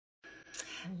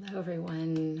Hello,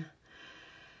 everyone.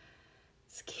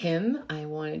 It's Kim. I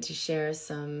wanted to share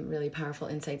some really powerful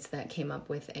insights that came up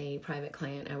with a private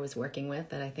client I was working with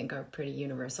that I think are pretty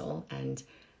universal and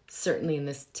certainly in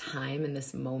this time, in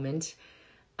this moment,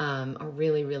 are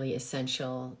really, really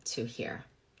essential to hear.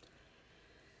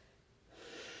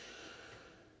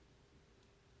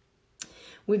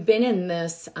 We've been in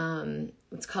this,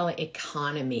 let's call it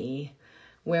economy,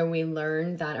 where we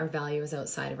learn that our value is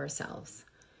outside of ourselves.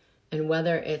 And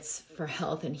whether it's for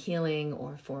health and healing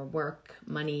or for work,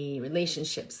 money,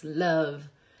 relationships, love,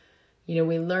 we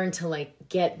learn to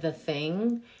get the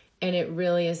thing, and it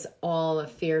really is all a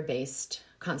fear-based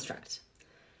construct.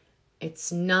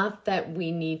 It's not that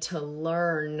we need to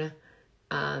learn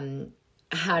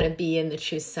how to be in the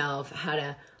true self, how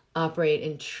to operate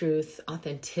in truth,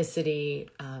 authenticity,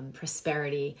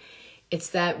 prosperity. It's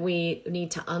that we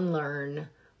need to unlearn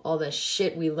all the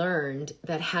shit we learned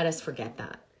that had us forget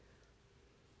that.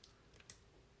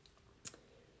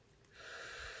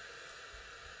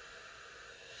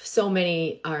 So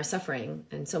many are suffering,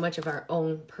 and so much of our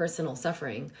own personal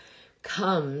suffering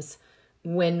comes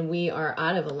when we are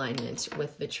out of alignment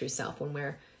with the true self, when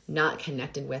we're not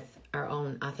connected with our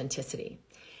own authenticity.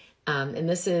 And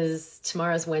this is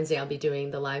tomorrow's Wednesday. I'll be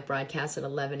doing the live broadcast at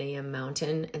 11 a.m.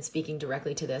 Mountain and speaking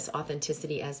directly to this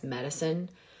authenticity as medicine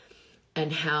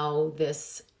and how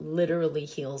this literally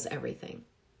heals everything.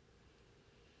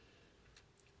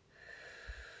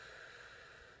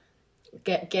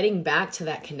 Getting back to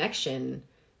that connection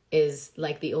is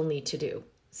like the only to do.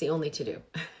 It's the only to do.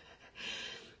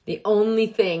 The only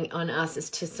thing on us is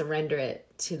to surrender it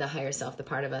to the higher self, the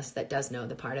part of us that does know,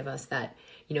 the part of us that,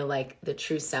 like the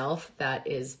true self that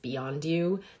is beyond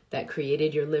you, that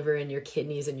created your liver and your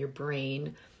kidneys and your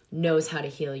brain, knows how to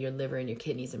heal your liver and your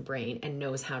kidneys and brain, and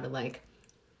knows how to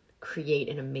create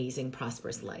an amazing,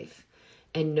 prosperous life,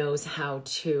 and knows how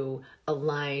to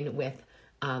align with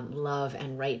love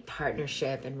and right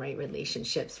partnership and right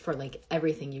relationships for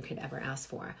everything you could ever ask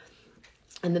for.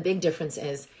 And the big difference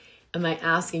is, am I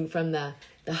asking from the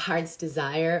heart's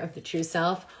desire of the true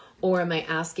self, or am I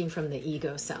asking from the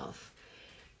ego self?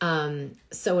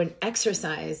 So an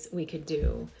exercise we could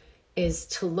do is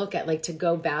to look at, to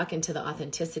go back into the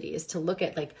authenticity, is to look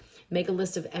at, make a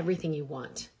list of everything you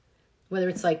want. Whether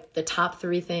it's the top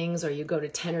 3 things, or you go to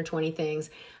 10 or 20 things.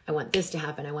 I want this to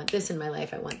happen. I want this in my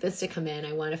life. I want this to come in.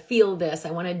 I want to feel this.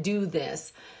 I want to do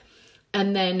this.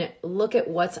 And then look at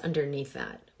what's underneath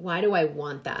that. Why do I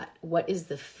want that? What is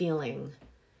the feeling?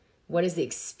 What is the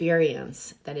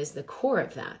experience that is the core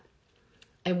of that?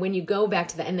 And when you go back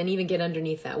to that, and then even get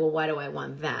underneath that, well, why do I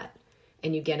want that?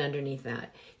 And you get underneath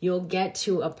that, you'll get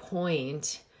to a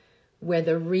point where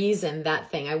the reason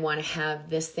that thing, I want to have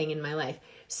this thing in my life,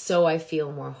 so I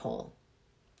feel more whole.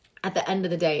 At the end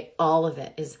of the day, all of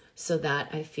it is so that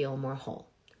I feel more whole,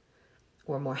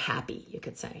 or more happy, you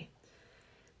could say.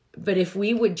 But if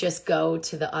we would just go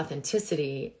to the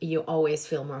authenticity, you always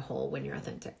feel more whole when you're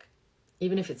authentic.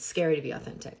 Even if it's scary to be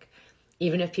authentic.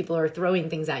 Even if people are throwing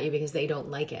things at you because they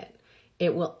don't like it,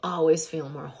 it will always feel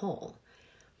more whole.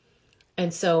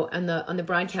 And so on the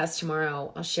broadcast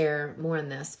tomorrow, I'll share more on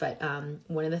this, but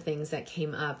one of the things that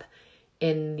came up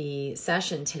in the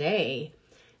session today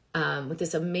with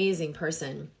this amazing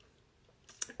person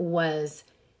was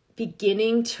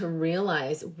beginning to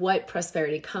realize what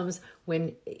prosperity comes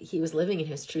when he was living in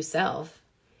his true self,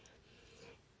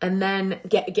 and then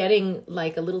getting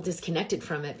a little disconnected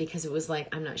from it because it was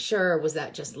I'm not sure, was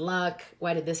that just luck?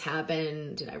 Why did this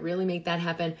happen? Did I really make that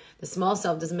happen? The small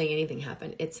self doesn't make anything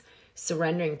happen. It's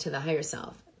surrendering to the higher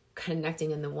self,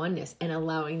 connecting in the oneness, and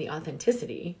allowing the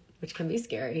authenticity, which can be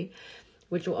scary,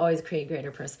 which will always create greater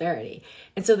prosperity.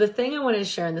 And so the thing I wanted to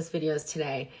share in this video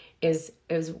today is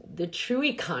the true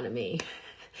economy.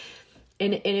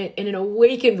 In an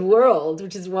awakened world,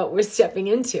 which is what we're stepping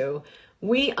into,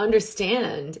 we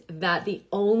understand that the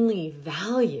only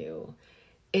value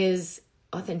is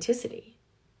authenticity.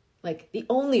 The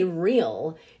only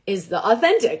real is the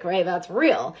authentic, right? That's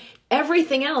real.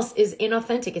 Everything else is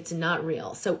inauthentic. It's not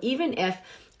real. So even if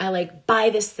I buy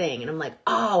this thing and I'm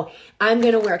oh, I'm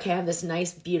going to wear, okay, I have this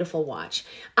nice, beautiful watch.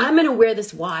 I'm going to wear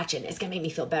this watch and it's going to make me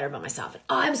feel better about myself. And,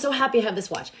 oh, I'm so happy I have this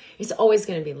watch. It's always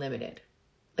going to be limited.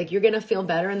 You're going to feel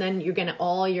better, and then you're going to,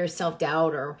 all your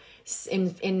self-doubt or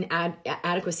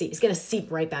inadequacy is going to seep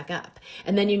right back up.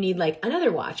 And then you need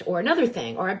another watch or another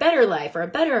thing or a better life or a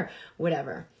better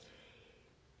whatever.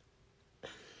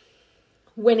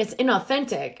 When it's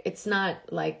inauthentic, it's not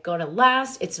going to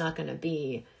last. It's not going to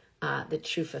be the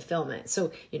true fulfillment.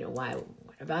 So, why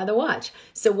would I buy the watch?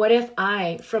 So what if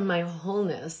I, from my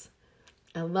wholeness,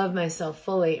 I love myself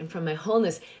fully. And from my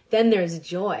wholeness, then there's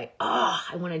joy. Oh,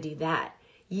 I want to do that.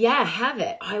 Yeah, have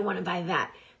it. Oh, I want to buy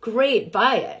that. Great,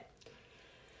 buy it.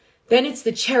 Then it's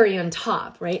the cherry on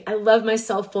top, right? I love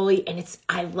myself fully, and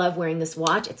I love wearing this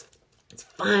watch. It's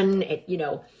fun.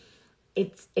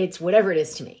 It's whatever it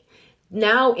is to me.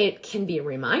 Now it can be a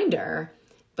reminder,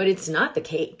 but it's not the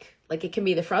cake. Like, it can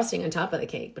be the frosting on top of the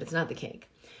cake, but it's not the cake.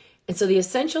 And so the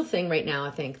essential thing right now,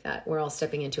 I think that we're all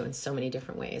stepping into in so many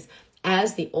different ways,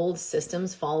 as the old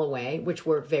systems fall away, which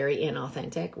were very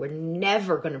inauthentic, we're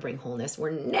never going to bring wholeness.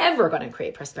 We're never going to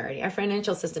create prosperity. Our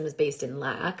financial system is based in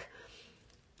lack.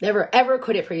 Never, ever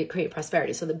could it create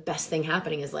prosperity. So the best thing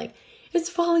happening is like, it's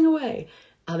falling away.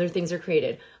 Other things are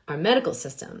created. Our medical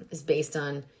system is based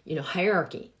on,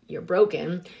 hierarchy. You're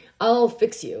broken. I'll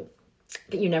fix you.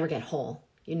 But you never get whole.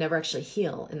 You never actually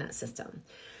heal in that system.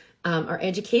 Our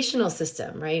educational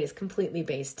system, right, is completely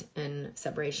based in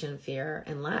separation, fear,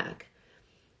 and lack,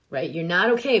 right? You're not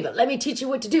okay, but let me teach you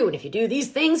what to do. And if you do these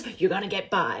things, you're going to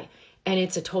get by. And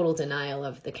it's a total denial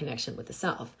of the connection with the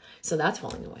self. So that's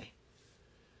falling away.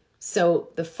 So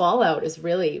the fallout is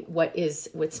really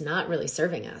what's not really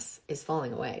serving us is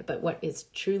falling away. But what is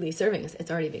truly serving us,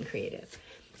 it's already been created.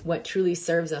 What truly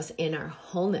serves us in our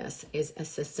wholeness is a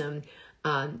system,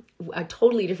 a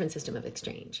totally different system of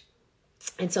exchange.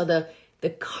 And so the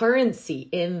currency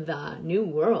in the new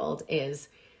world is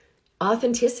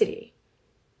authenticity,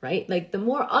 right? Like, the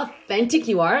more authentic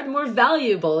you are, the more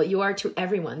valuable you are to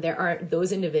everyone. There are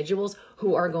those individuals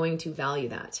who are going to value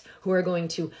that, who are going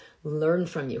to learn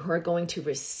from you, who are going to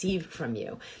receive from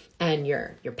you and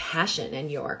your passion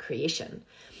and your creation.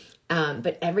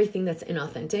 But everything that's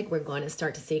inauthentic, we're going to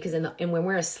start to see, because and when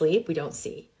we're asleep, we don't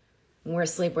see. When we're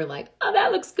asleep, we're like, oh,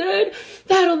 that looks good.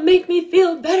 That'll make me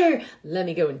feel better. Let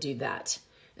me go and do that.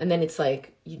 And then it's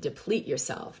like you deplete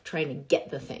yourself trying to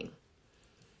get the thing,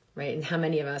 right? And how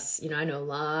many of us, I know a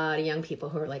lot of young people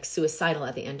who are like suicidal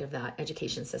at the end of that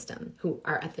education system, who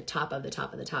are at the top of the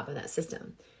top of the top of that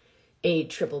system, A++,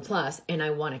 and I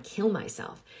want to kill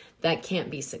myself. That can't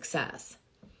be success,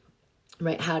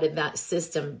 right? How did that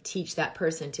system teach that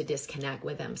person to disconnect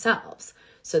with themselves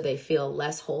so they feel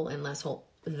less whole and less whole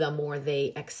the more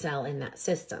they excel in that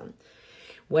system?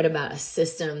 What about a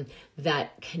system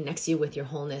that connects you with your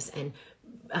wholeness and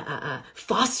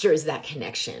fosters that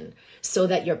connection so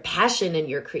that your passion and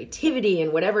your creativity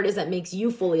and whatever it is that makes you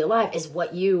fully alive is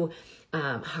what you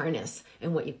harness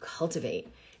and what you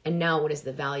cultivate? And now what is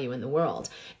the value in the world?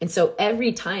 And so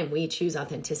every time we choose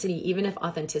authenticity, even if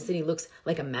authenticity looks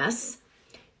like a mess,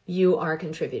 you are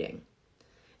contributing.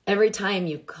 Every time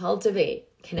you cultivate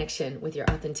connection with your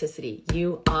authenticity,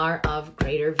 you are of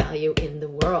greater value in the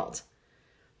world.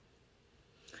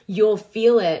 You'll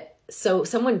feel it. So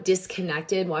someone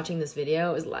disconnected watching this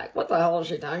video is like, what the hell is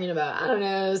she talking about? I don't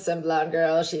know, some blonde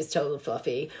girl, she's totally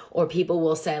fluffy. Or people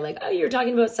will say like, oh, you're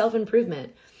talking about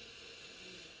self-improvement.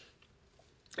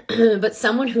 But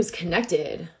someone who's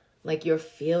connected, like, you're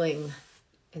feeling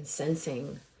and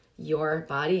sensing your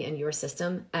body and your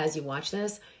system as you watch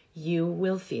this, you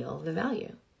will feel the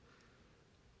value.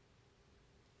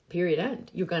 Period,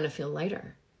 end. You're going to feel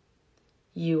lighter.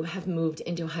 You have moved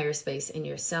into a higher space in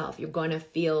yourself. You're going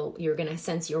to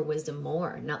sense your wisdom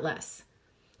more, not less.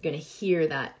 You're going to hear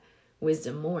that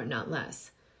wisdom more, not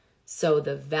less. So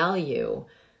the value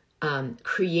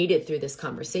created through this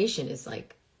conversation is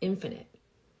like infinite.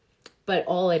 But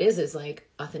all it is like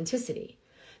authenticity.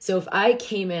 So if I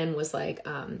came in was like,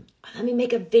 let me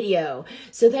make a video,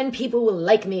 so then people will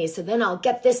like me, so then I'll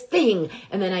get this thing.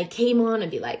 And then I came on and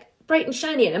be like bright and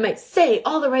shiny, and I might say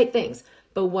all the right things.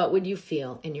 But what would you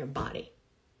feel in your body?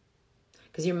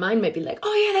 Because your mind might be like,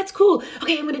 oh yeah, that's cool.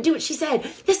 Okay, I'm going to do what she said.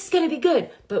 This is going to be good.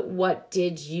 But what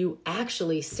did you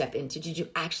actually step into? Did you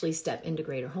actually step into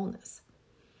greater wholeness?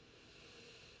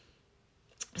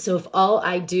 So if all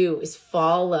I do is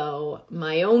follow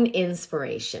my own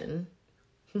inspiration,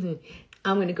 I'm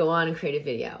going to go on and create a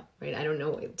video, right? I don't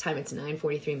know what time. It's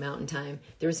 9:43 Mountain Time.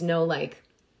 There's no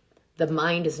the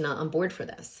mind is not on board for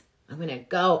this. I'm going to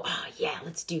go, oh yeah,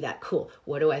 let's do that. Cool.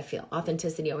 What do I feel?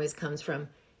 Authenticity always comes from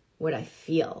what I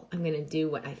feel. I'm going to do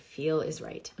what I feel is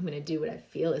right. I'm going to do what I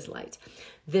feel is light.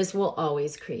 This will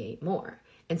always create more.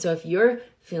 And so if you're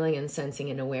feeling and sensing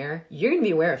and aware, you're going to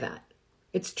be aware of that.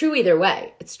 It's true either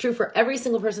way. It's true for every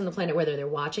single person on the planet, whether they're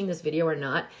watching this video or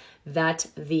not, that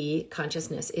the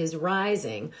consciousness is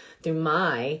rising through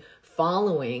my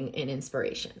following an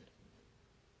inspiration.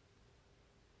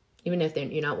 Even if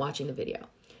you're not watching the video.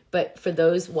 But for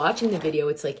those watching the video,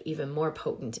 it's like even more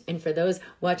potent. And for those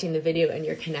watching the video and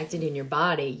you're connected in your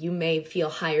body, you may feel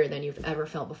higher than you've ever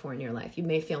felt before in your life. You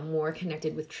may feel more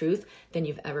connected with truth than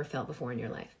you've ever felt before in your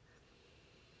life.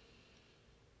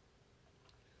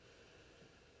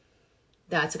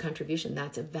 That's a contribution.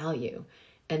 That's a value.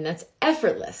 And that's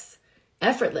effortless.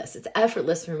 Effortless. It's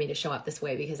effortless for me to show up this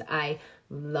way because I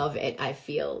love it. I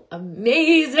feel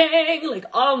amazing. Like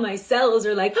all my cells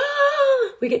are like,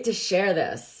 oh, we get to share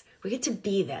this. We get to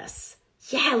be this.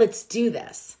 Yeah, let's do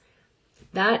this.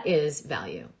 That is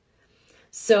value.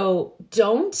 So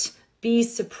don't be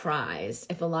surprised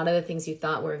if a lot of the things you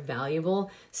thought were valuable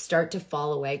start to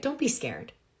fall away. Don't be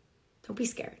scared. Don't be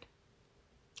scared.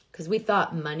 Because we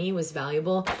thought money was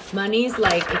valuable. Money's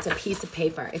like, it's a piece of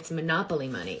paper. It's monopoly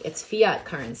money. It's fiat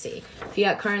currency.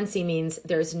 Fiat currency means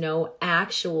there's no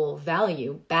actual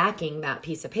value backing that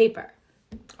piece of paper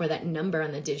or that number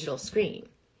on the digital screen.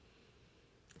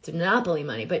 It's monopoly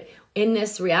money. But in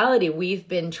this reality, we've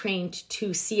been trained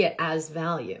to see it as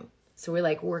value. So we're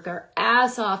like, work our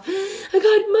ass off. I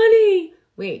got money.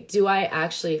 Wait, do I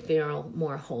actually feel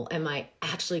more whole? Am I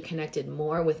actually connected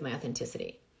more with my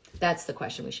authenticity? That's the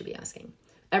question we should be asking.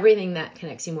 Everything that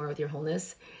connects you more with your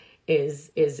wholeness is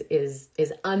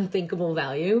unthinkable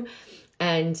value.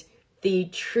 And the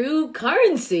true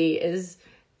currency is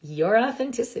your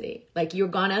authenticity. Like you're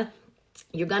gonna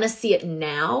see it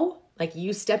now. Like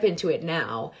you step into it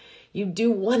now. You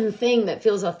do one thing that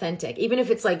feels authentic, even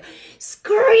if it's like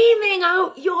screaming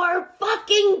out your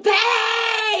fucking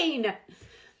pain.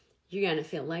 You're gonna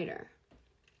feel lighter.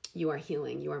 You are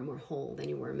healing. You are more whole than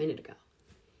you were a minute ago.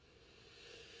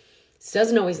 This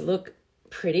doesn't always look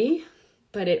pretty,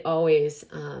 but it always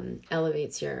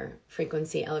elevates your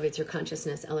frequency, elevates your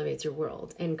consciousness, elevates your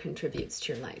world, and contributes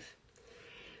to your life.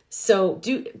 So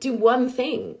do one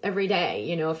thing every day.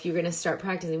 You know, if you're going to start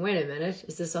practicing, wait a minute,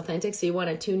 is this authentic? So you want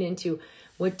to tune into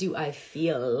what do I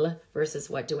feel versus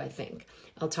what do I think?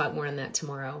 I'll talk more on that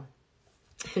tomorrow.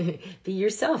 Be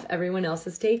yourself. Everyone else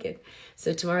is taken.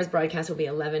 So tomorrow's broadcast will be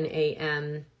 11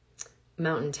 a.m.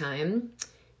 Mountain Time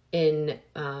in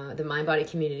the Mind Body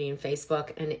community in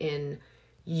Facebook and in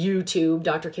YouTube,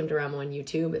 Dr. Kim Duramo on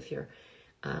YouTube. If you're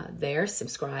there,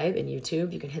 subscribe in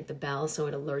YouTube. You can hit the bell so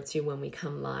it alerts you when we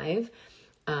come live.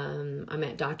 I'm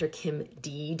at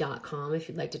drkimd.com if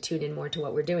you'd like to tune in more to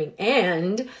what we're doing.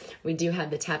 And we do have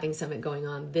the Tapping Summit going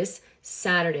on. This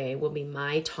Saturday will be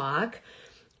my talk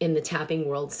in the Tapping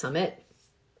World Summit,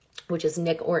 which is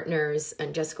Nick Ortner's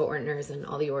and Jessica Ortner's and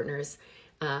all the Ortners'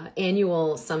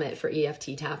 annual summit for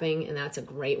EFT tapping. And that's a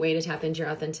great way to tap into your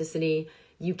authenticity.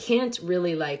 You can't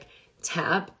really like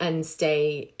tap and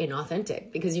stay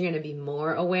inauthentic because you're going to be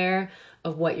more aware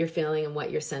of what you're feeling and what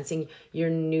you're sensing.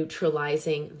 You're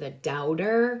neutralizing the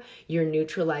doubter. You're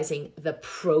neutralizing the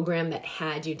program that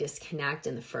had you disconnect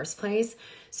in the first place.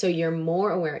 So you're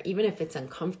more aware, even if it's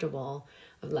uncomfortable,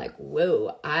 of like,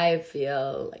 whoa, I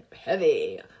feel like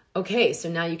heavy. Okay, so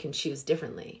now you can choose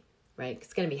differently, right?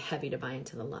 It's going to be heavy to buy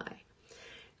into the lie.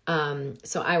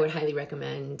 So I would highly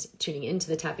recommend tuning into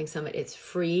the Tapping Summit. It's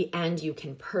free and you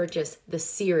can purchase the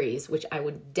series, which I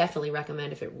would definitely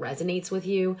recommend if it resonates with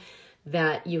you,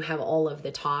 that you have all of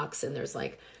the talks and there's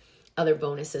like other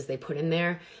bonuses they put in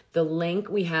there. The link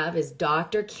we have is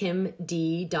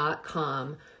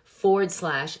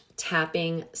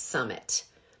drkimd.com/tapping summit.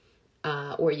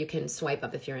 Or you can swipe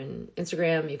up if you're in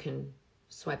Instagram, you can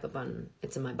swipe up on,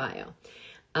 it's in my bio.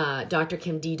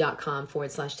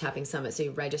 drkimd.com/tapping summit. So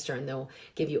you register and they'll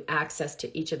give you access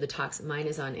to each of the talks. Mine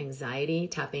is on anxiety,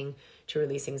 tapping to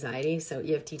release anxiety. So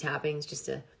EFT tapping is just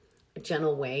a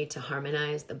gentle way to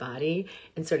harmonize the body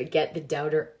and sort of get the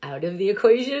doubter out of the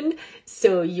equation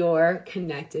so you're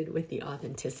connected with the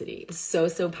authenticity. So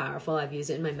powerful. I've used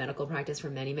it in my medical practice for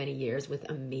many, many years with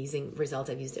amazing results.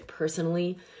 I've used it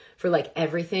personally for like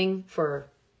everything for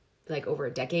like over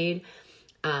a decade.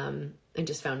 And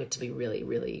just found it to be really,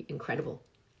 really incredible.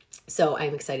 So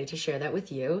I'm excited to share that with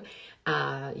you.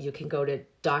 You can go to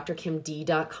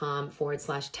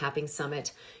drkimd.com/tapping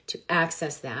summit to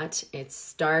access that. It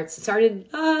started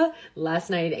last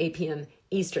night at 8 p.m.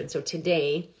 Eastern. So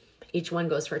today, each one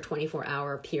goes for a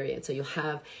 24-hour period. So you'll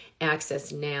have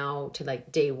access now to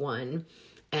like day 1.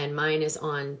 And mine is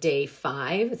on day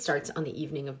 5. It starts on the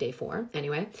evening of day 4.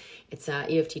 Anyway, it's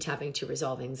EFT tapping to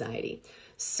resolve anxiety.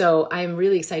 So I'm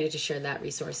really excited to share that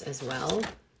resource as well.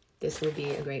 This would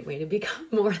be a great way to become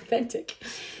more authentic.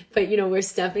 But, you know, we're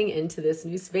stepping into this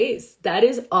new space. That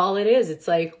is all it is. It's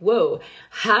like, whoa,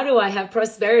 how do I have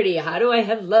prosperity? How do I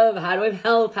have love? How do I have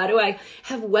health? How do I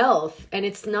have wealth? And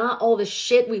it's not all the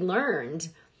shit we learned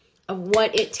of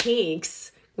what it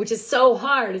takes, which is so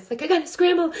hard. It's like, I got to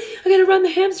scramble. I got to run the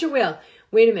hamster wheel.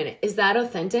 Wait a minute. Is that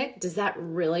authentic? Does that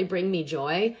really bring me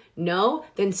joy? No?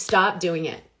 Then stop doing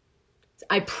it.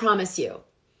 I promise you.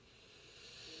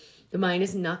 The mind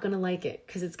is not going to like it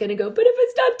because it's going to go, but if I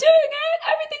stop doing it,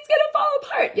 everything's going to fall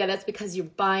apart. Yeah, that's because you're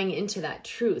buying into that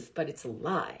truth, but it's a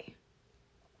lie.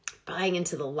 Buying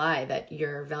into the lie that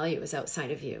your value is outside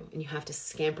of you and you have to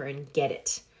scamper and get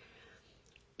it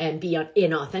and be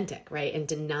inauthentic, right? And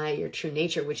deny your true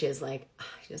nature, which is like,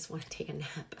 I just want to take a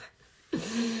nap.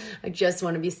 I just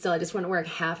want to be still. I just want to work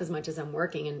half as much as I'm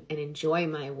working and enjoy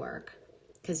my work.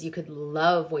 Because you could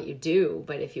love what you do,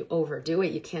 but if you overdo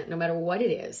it, you can't, no matter what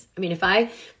it is. I mean, if I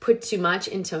put too much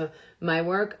into my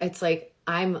work, it's like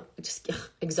I'm just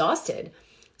exhausted.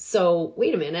 So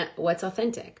wait a minute, what's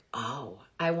authentic? Oh,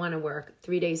 I want to work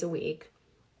 3 days a week.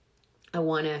 I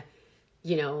want to,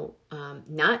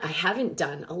 I haven't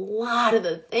done a lot of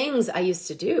the things I used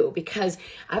to do because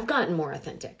I've gotten more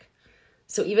authentic.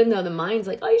 So even though the mind's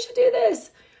like, oh, you should do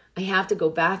this, I have to go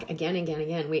back again.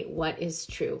 Wait, what is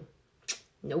true?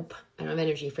 Nope, I don't have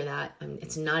energy for that.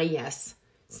 It's not a yes.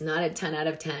 It's not a 10 out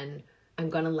of 10. I'm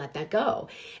going to let that go.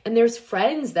 And there's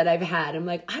friends that I've had. I'm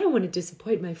like, I don't want to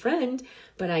disappoint my friend,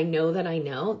 but I know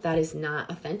that is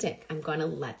not authentic. I'm going to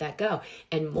let that go.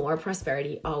 And more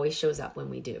prosperity always shows up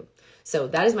when we do. So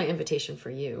that is my invitation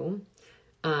for you.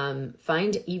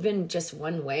 Find even just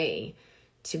one way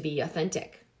to be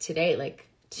authentic today. Like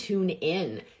tune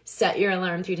in, set your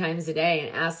alarm 3 times a day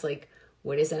and ask like,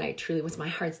 what is it what's my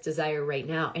heart's desire right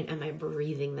now? And am I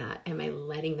breathing that? Am I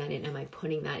letting that in? Am I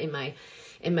putting that in my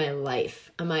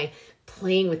life? Am I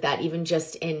playing with that even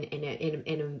just in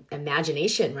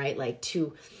imagination, right? Like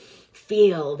to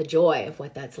feel the joy of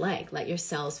what that's like. Let your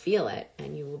cells feel it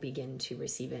and you will begin to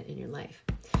receive it in your life.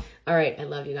 All right. I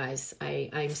love you guys.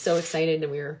 I'm so excited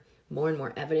and we're more and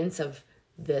more evidence of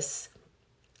this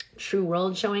true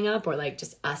world showing up, or like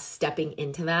just us stepping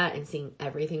into that and seeing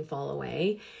everything fall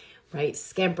away. Right?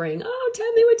 Scampering. Oh,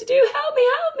 tell me what to do. Help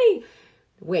me.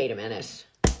 Wait a minute.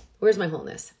 Where's my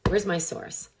wholeness? Where's my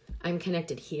source? I'm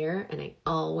connected here and I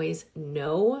always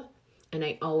know and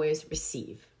I always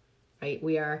receive, right?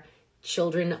 We are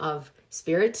children of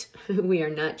spirit. We are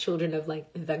not children of like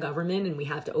the government and we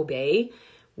have to obey.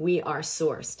 We are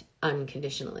sourced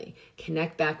unconditionally.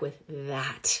 Connect back with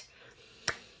that.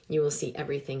 You will see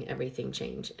everything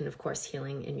change. And of course,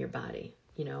 healing in your body.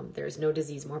 There's no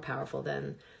disease more powerful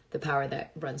than the power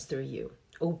that runs through you.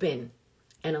 Open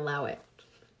and allow it.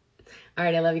 All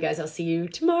right, I love you guys. I'll see you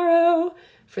tomorrow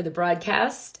for the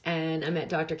broadcast. And I'm at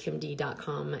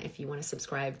drkimd.com if you want to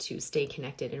subscribe to stay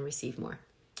connected and receive more.